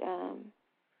he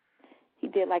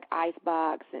did like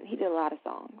Icebox, and he did a lot of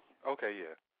songs. Okay,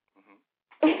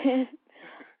 yeah.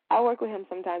 I work with him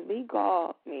sometimes, but he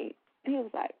called me, and he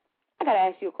was like, I got to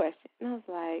ask you a question. And I was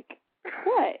like,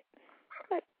 what?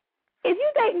 Like, is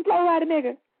you dating Flo Rida,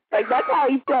 nigga? Like, that's how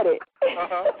he said it.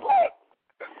 Like,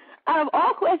 out of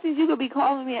all questions you could be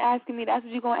calling me and asking me, that's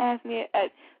what you're going to ask me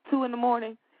at 2 in the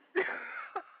morning?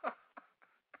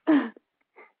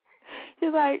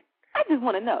 He's like, I just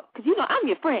want to know, because, I'm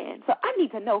your friend, so I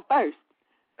need to know first.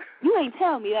 You ain't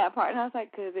tell me that part. And I was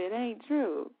like, because it ain't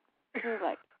true. He was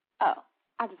like, oh,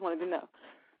 I just wanted to know.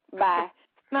 Bye.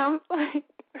 And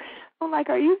I'm like,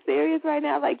 are you serious right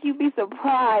now? Like, you'd be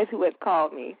surprised who has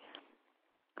called me.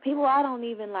 People I don't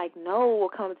even, know will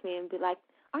come to me and be like,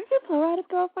 aren't you Flo Rida's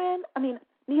girlfriend? I mean,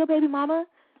 Neo baby mama?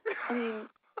 I mean,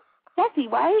 Jesse,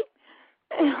 right?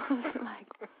 And I was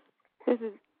like, this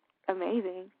is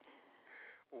amazing.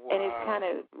 Wow. And it's kind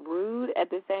of rude at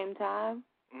the same time.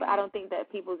 But I don't think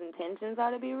that people's intentions are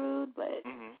to be rude, but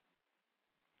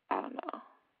I don't know.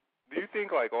 Do you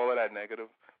think, all of that negative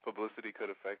publicity could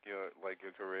affect your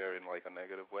career in, a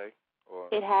negative way? Or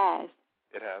it has.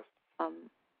 It has?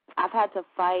 I've had to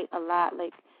fight a lot.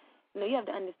 You have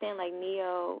to understand,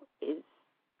 Neo is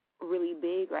really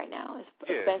big right now.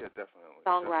 Especially definitely.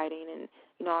 Songwriting and,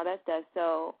 all that stuff.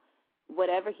 So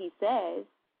whatever he says,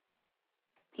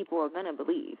 people are going to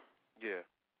believe. Yeah.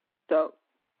 So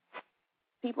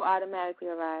people automatically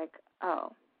are like,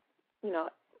 oh,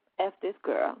 F this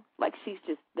girl. She's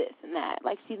just this and that.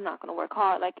 She's not going to work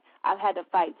hard. I've had to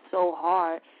fight so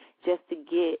hard just to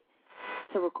get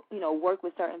to, work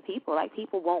with certain people.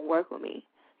 People won't work with me.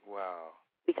 Wow.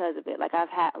 Because of it. I've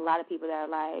had a lot of people that are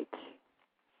like,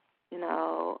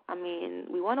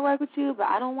 we want to work with you, but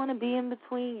I don't want to be in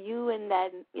between you and that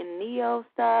and Neo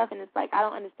stuff. And it's I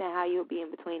don't understand how you would be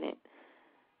in between it.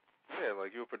 Yeah,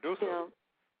 you're a producer.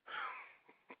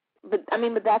 But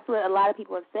that's what a lot of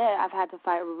people have said. I've had to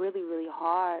fight really, really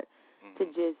hard to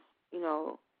just,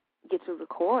 get to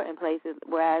record in places,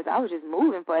 whereas I was just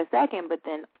moving for a second, but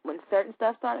then when certain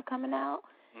stuff started coming out,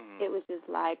 it was just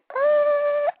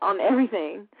on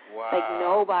everything. Wow.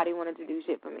 Nobody wanted to do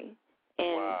shit for me.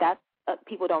 And that's,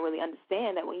 people don't really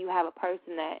understand that when you have a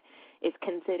person that is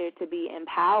considered to be in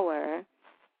power,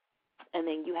 and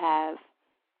then you have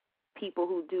people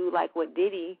who do what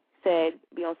Diddy said,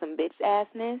 be on some bitch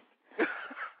assness.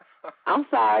 I'm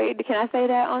sorry. Can I say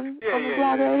that on the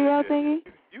blog radio thingy?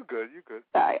 You good.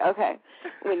 Sorry. Okay.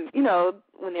 When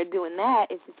when they're doing that,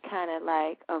 it's just kind of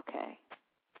okay.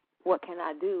 what can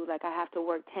I do? Like, I have to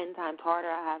work 10 times harder.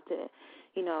 I have to,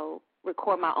 you know,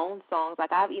 record my own songs.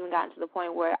 Like, I've even gotten to the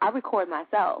point where I record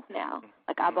myself now.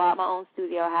 Like, I bought my own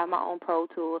studio. I have my own Pro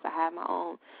Tools. I have my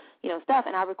own, you know, stuff,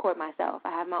 and I record myself. I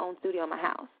have my own studio in my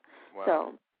house. Wow.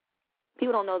 So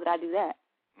people don't know that I do that.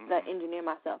 That I engineer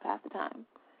myself half the time.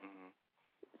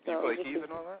 So you play keys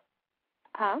and all that?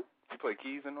 Huh? You play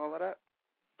keys and all of that?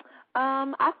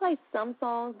 I play some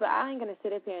songs, but I ain't going to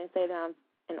sit up here and say that I'm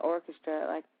an orchestra.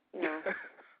 Like, you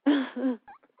know.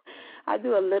 I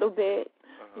do a little bit,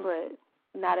 but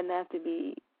not enough to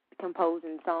be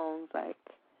composing songs, like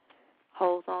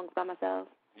whole songs by myself.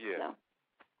 Yeah. No.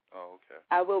 Oh, okay.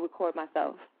 I will record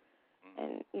myself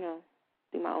and, you know,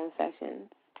 do my own sessions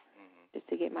just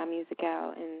to get my music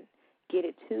out and get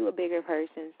it to a bigger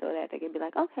person so that they can be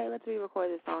like, okay, let's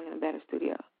re-record this song in a better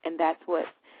studio. And that's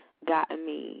what's gotten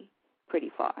me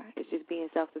pretty far. It's just being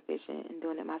self-sufficient and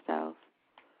doing it myself.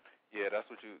 Yeah, that's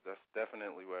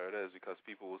definitely where it is, because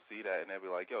people will see that and they'll be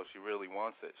like, yo, she really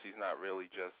wants it. She's not really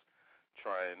just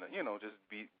trying to, you know, just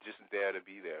there to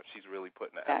be there. She's really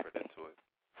putting the effort into it.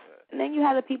 Yeah. And then you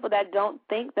have the people that don't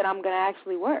think that I'm going to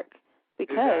actually work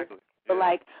because they're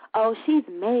like, oh, she's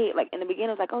made. Like, in the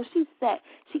beginning, it was like, oh, she's set.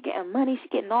 She getting money. She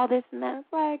getting all this and that.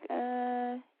 It's like,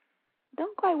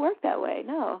 don't quite work that way.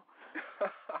 No.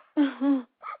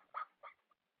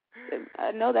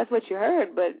 I know that's what you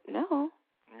heard, but no.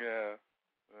 Yeah.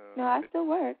 No, I still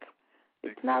work.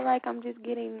 It's not like I'm just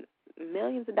getting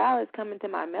millions of dollars coming to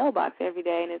my mailbox every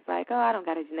day, and it's like, oh, I don't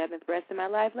got to do nothing for the rest of my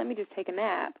life. Let me just take a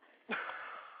nap.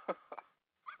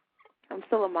 I'm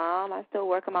still a mom. I still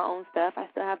work on my own stuff. I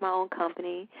still have my own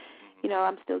company. You know,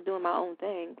 I'm still doing my own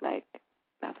thing. Like,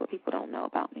 that's what people don't know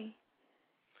about me.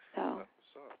 So,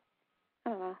 I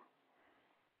don't know.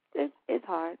 It's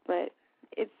hard, but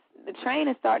the train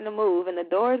is starting to move, and the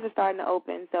doors are starting to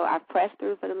open. So I've pressed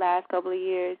through for the last couple of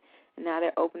years, and now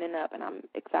they're opening up, and I'm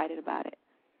excited about it.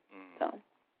 So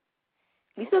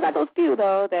you still got those few,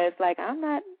 though, that's like, I'm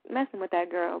not messing with that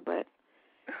girl, but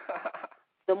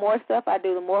the more stuff I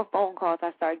do, the more phone calls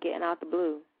I start getting out the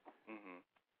blue.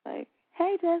 Like,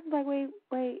 hey, Jess, like,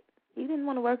 wait, you didn't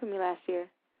want to work with me last year.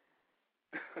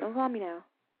 Don't call me now.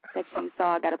 That you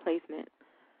saw I got a placement.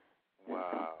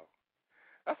 Wow.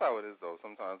 That's how it is, though.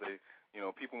 Sometimes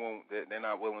people won't. They're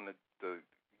not willing to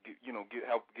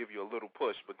help give you a little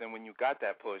push. But then when you got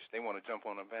that push, they want to jump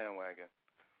on a bandwagon.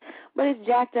 But it's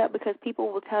jacked up because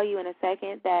people will tell you in a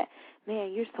second that,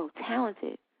 man, you're so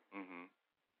talented.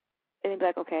 And they'll be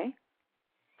like, okay,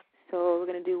 so we're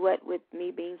gonna do what with me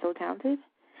being so talented?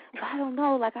 But I don't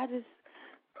know. Like,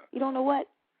 you don't know what.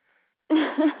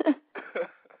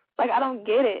 Like, I don't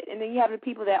get it. And then you have the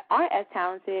people that aren't as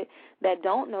talented, that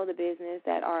don't know the business,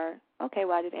 that are, okay,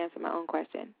 well, I just answered my own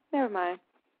question. Never mind.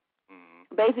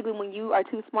 Basically, when you are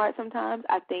too smart sometimes,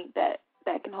 I think that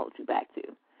can hold you back,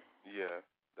 too. Yeah,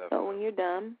 definitely. So when you're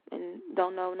dumb and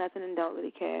don't know nothing and don't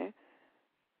really care,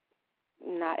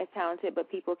 not as talented,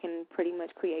 but people can pretty much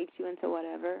create you into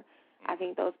whatever, I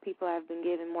think those people have been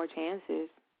given more chances,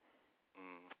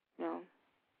 you know,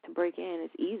 to break in.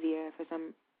 It's easier for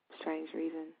some strange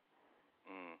reason.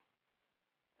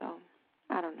 So,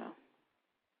 I don't know.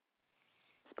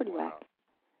 It's pretty whack.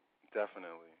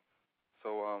 Definitely.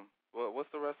 So,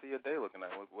 what's the rest of your day looking at?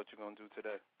 What you gonna do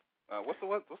today? What's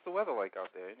the weather like out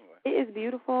there anyway? It is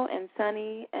beautiful and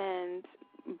sunny and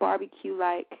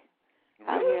barbecue-like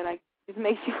out here. Like, it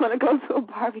makes you want to go to a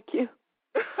barbecue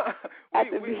at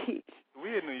the beach.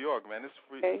 We in New York, man.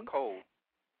 It's cold.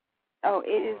 Oh, it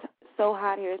is so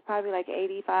hot here. It's probably like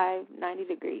 85, 90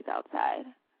 degrees outside.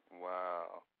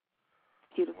 Wow.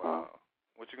 Beautiful. Wow.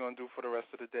 What you going to do for the rest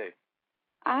of the day?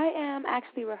 I am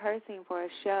actually rehearsing for a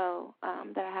show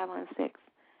that I have on 6th.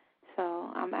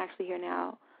 So I'm actually here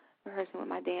now rehearsing with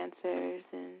my dancers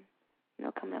and, you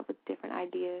know, coming up with different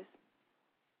ideas.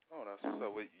 Oh, that's what's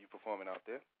up. You performing out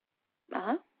there?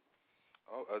 Uh-huh.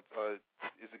 Oh,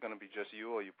 is it going to be just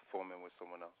you, or are you performing with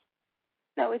someone else?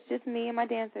 No, it's just me and my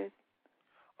dancers.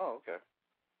 Oh, okay.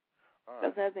 All right.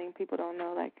 That's another thing people don't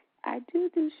know. Like, I do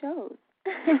shows.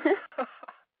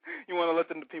 You want to let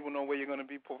the people know where you're going to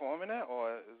be performing at,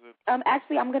 or is it?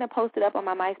 Actually, I'm going to post it up on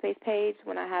my MySpace page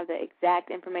when I have the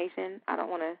exact information. I don't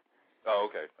want to. Oh,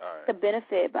 okay. All right. It's a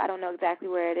benefit, but I don't know exactly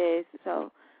where it is.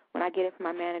 So when I get it from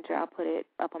my manager, I'll put it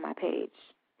up on my page.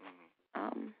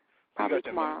 Probably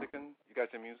tomorrow. You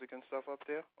got your music and stuff up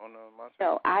there on MySpace?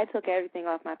 No, I took everything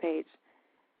off my page.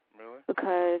 Really?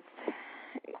 Because,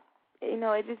 you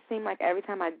know, it just seemed like every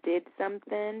time I did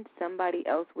something, somebody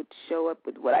else would show up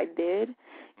with what I did,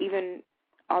 even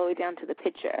all the way down to the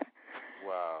picture.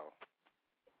 Wow.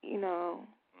 You know,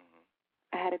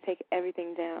 I had to take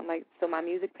everything down. Like, so my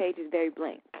music page is very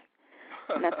blank.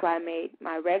 And that's why I made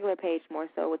my regular page more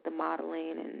so with the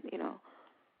modeling and, you know,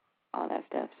 all that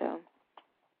stuff. So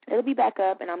it'll be back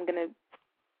up, and I'm going to,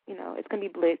 you know, it's going to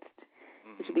be blitzed,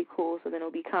 which will be cool. So then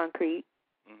it'll be concrete.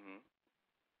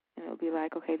 And it'll be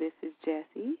like, okay, this is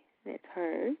Jessie, and it's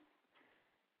hers.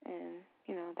 And,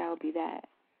 you know, that will be that.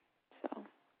 So,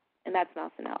 and that's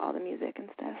melting out all the music and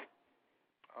stuff.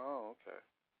 Oh, okay.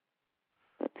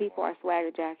 But people are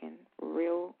swagger jacking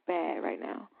real bad right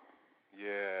now.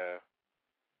 Yeah,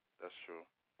 that's true.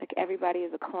 Like everybody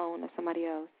is a clone of somebody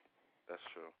else. That's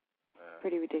true. Yeah.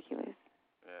 Pretty ridiculous.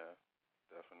 Yeah,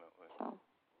 definitely. So,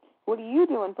 what are you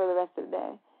doing for the rest of the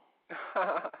day?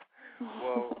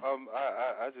 Well,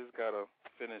 I just gotta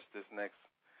finish this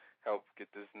help get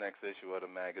this next issue of the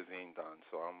magazine done.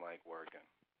 So I'm like working.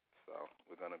 So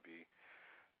we're gonna be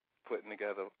putting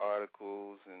together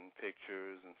articles and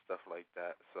pictures and stuff like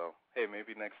that. So hey,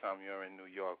 maybe next time you're in New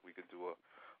York, we could do a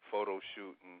photo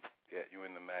shoot and get you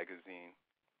in the magazine.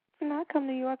 No, I come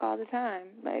to New York all the time.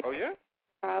 Like, oh yeah?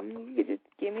 You could just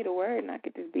give me the word and I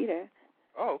could just be there.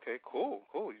 Oh, okay, cool.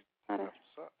 That's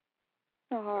what's up.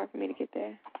 It's not hard for me to get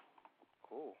there.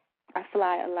 Cool. I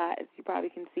fly a lot, as you probably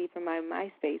can see from my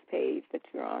MySpace page that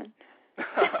you're on.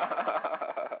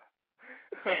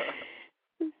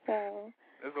 So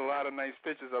there's a lot of nice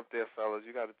pictures up there, fellas.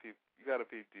 You gotta peep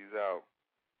these out.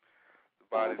 The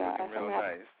body's looking real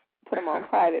nice. Put them on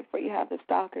private before you have the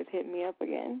stalkers hit me up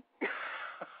again.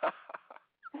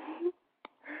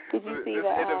 Did you see this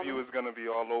the interview is gonna be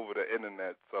all over the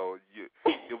internet, so you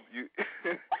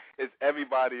it's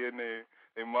everybody in their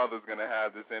mother's gonna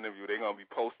have this interview. They're gonna be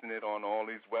posting it on all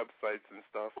these websites and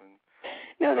stuff. And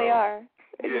no, they are.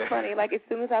 It's funny. Like as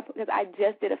soon as because I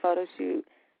just did a photo shoot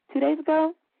 2 days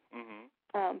ago,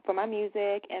 for my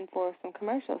music and for some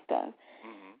commercial stuff,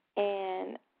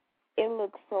 and it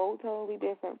looks so totally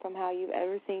different from how you've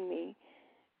ever seen me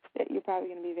that you're probably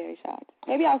going to be very shocked.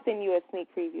 Maybe I'll send you a sneak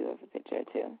preview of a picture or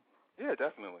two. Yeah,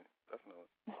 definitely. So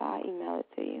I'll email it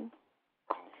to you.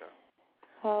 Okay.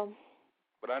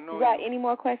 But I know you got any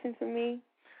more questions for me?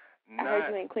 Not, I heard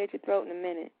you ain't cleared your throat in a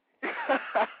minute.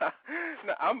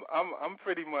 No, I'm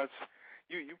pretty much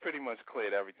you pretty much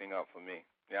cleared everything up for me.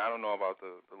 Yeah, I don't know about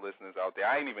the listeners out there.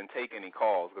 I ain't even take any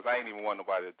calls because I ain't even want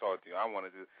nobody to talk to you. I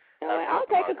wanted to. No, I'll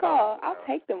take a call. I'll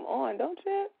take them on. Don't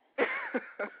trip.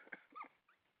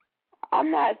 I'm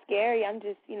not scary. I'm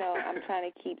just, I'm trying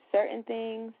to keep certain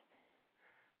things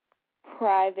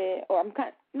private, or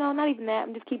no, not even that.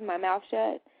 I'm just keeping my mouth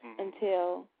shut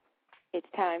until it's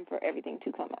time for everything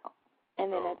to come out.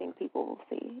 And then I think people will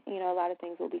see. A lot of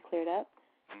things will be cleared up.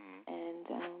 And,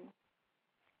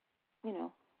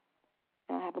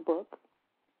 I'll have a book.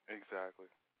 Exactly.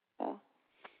 So,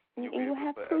 and you'll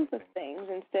have proof of things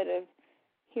instead of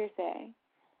hearsay.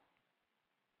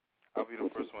 I'll be the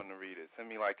first one to read it. Send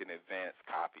me like an advanced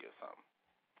copy or something.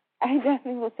 I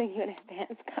definitely will send you an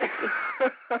advanced copy.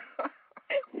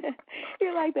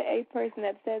 You're like the 8th person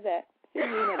that said that.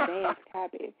 Send me an advanced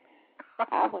copy.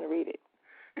 I want to read it.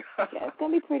 Yeah, it's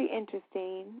going to be pretty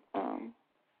interesting.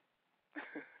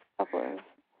 Couple of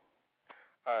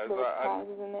little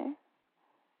surprises in there.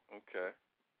 Okay.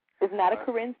 It's not a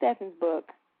Corinne Steffens book,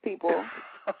 people.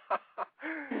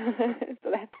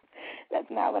 So that's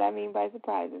not what I mean by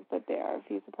surprises, but there are a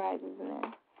few surprises in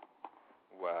there.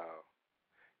 Wow.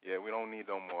 Yeah, we don't need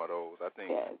no more of those, I think.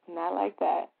 Yeah, it's not like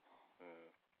that.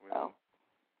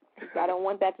 I don't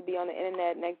want that to be on the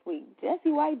internet next week.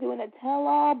 Jessie White doing a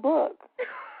tell-all book.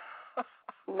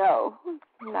 No,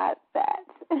 not that.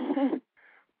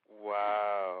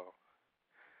 Wow.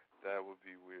 That would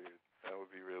be weird. That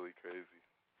would be really crazy.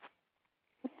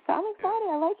 So I'm excited.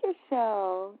 I like your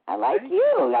show. I like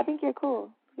you. I think you're cool.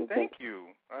 Thank you.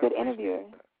 Good interviewer.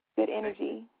 Good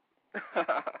energy.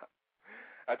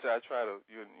 I try to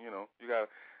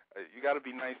you got to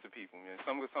be nice to people, man.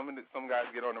 Some guys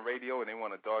get on the radio and they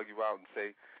want to dog you out and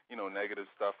say, negative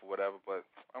stuff or whatever, but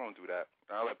I don't do that.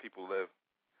 I let people live.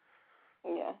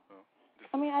 Yeah.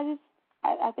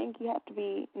 I think you have to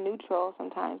be neutral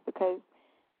sometimes because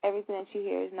everything that you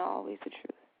hear is not always the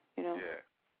truth, Yeah.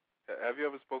 Have you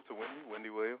ever spoke to Wendy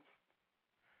Williams?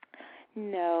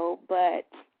 No, but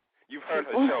you've heard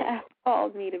her show. Have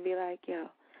called me to be like, yo,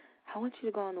 I want you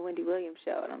to go on the Wendy Williams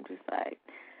show, and I'm just like,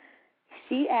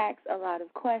 she asks a lot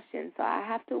of questions, so I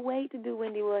have to wait to do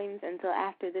Wendy Williams until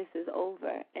after this is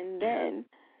over, and then,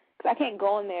 because I can't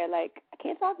go in there, I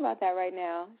can't talk about that right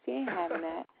now. She ain't having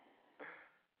that.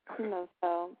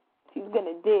 So she's going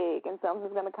to dig, and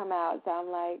something's going to come out, so I'm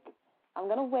like, I'm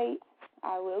going to wait.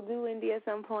 I will do Wendy at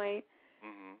some point,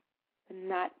 but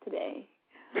not today.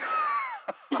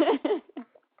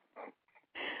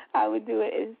 I would do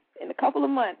it in a couple of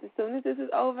months, as soon as this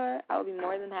is over, I'll be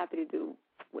more than happy to do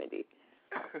Wendy.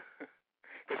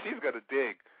 Because she's going to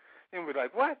dig. You'll be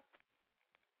like, what?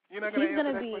 You're not going to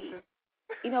answer that question?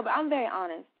 But I'm very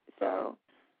honest. So,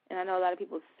 and I know a lot of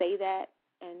people say that,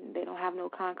 and they don't have no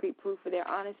concrete proof for their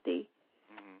honesty.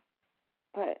 Mm-hmm.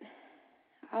 But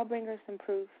I'll bring her some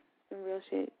proof, some real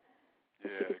shit, so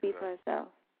she can speak for herself.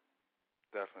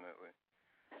 Definitely.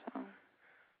 So.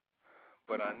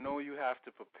 But I know you have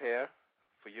to prepare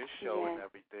for your show and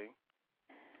everything.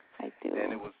 I do.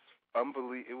 And it was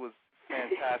it was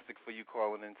fantastic for you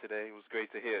calling in today. It was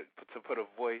great to hear, to put a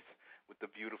voice with the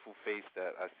beautiful face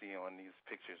that I see on these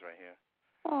pictures right here.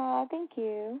 Oh, thank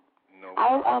you. No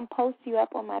problem. I'll post you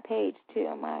up on my page too,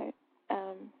 on my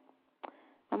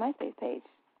MySpace page.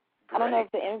 Great. I don't know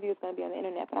if the interview is going to be on the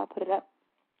internet, but I'll put it up.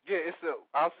 Yeah,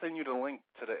 I'll send you the link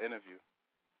to the interview.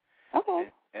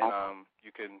 Okay. And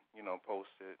you can,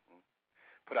 post it and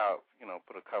put a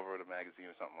cover of the magazine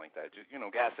or something like that. Just,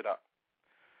 gas it up.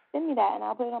 Send me that, and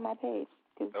I'll put it on my page.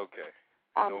 Okay.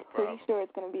 I'm pretty sure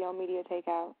it's going to be on Media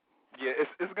Takeout. Yeah,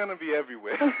 it's going to be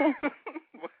everywhere.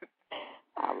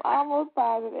 I'm almost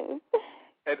positive.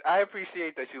 And I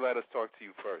appreciate that you let us talk to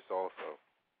you first also.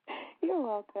 You're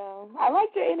welcome. I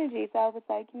liked your energy, so I was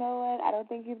like, you know what? I don't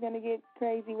think he's going to get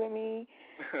crazy with me.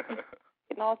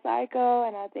 Getting all psycho,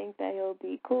 and I think that he'll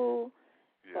be cool.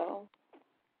 Yeah. So,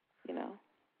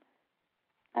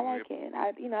 I like it.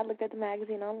 I looked at the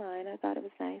magazine online. I thought it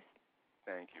was nice.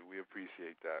 Thank you. We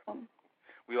appreciate that.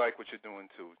 We like what you're doing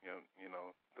too.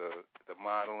 The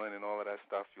modeling and all of that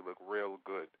stuff. You look real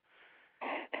good.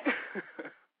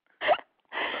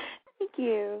 Thank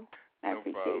you. I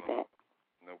appreciate that.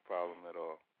 No problem at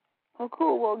all. Oh,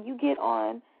 cool. Well, you get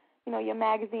on, your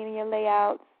magazine and your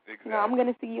layouts. Exactly. I'm going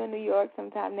to see you in New York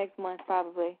sometime next month,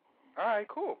 probably. All right,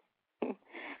 cool.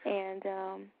 And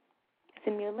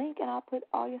send me a link, and I'll put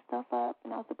all your stuff up,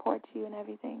 and I'll support you and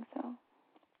everything. So.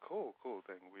 Cool.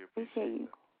 Thank you. We appreciate you.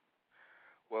 That.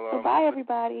 Well, so bye,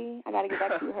 everybody. I got to get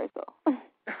back to rehearsal.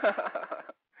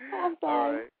 I'm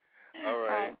sorry. All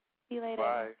right. See you later.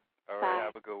 Bye. All right. Bye.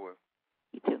 Have a good one.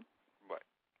 You too. Bye.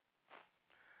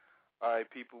 All right,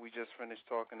 people. We just finished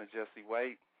talking to Jessie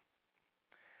White,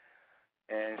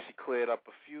 and she cleared up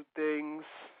a few things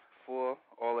for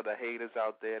all of the haters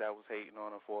out there that was hating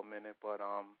on her for a minute. But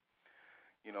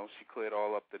she cleared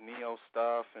all up the Neo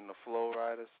stuff and the Flow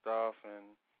Rider stuff,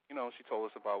 and she told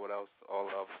us about all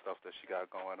the other stuff that she got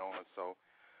going on. So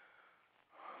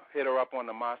hit her up on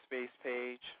the MySpace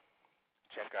page.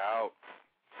 Check her out.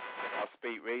 Our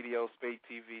Spate Radio, Spate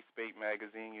TV, Spate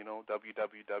Magazine,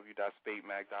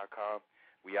 www.spatemag.com.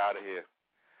 We out of here.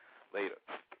 Later.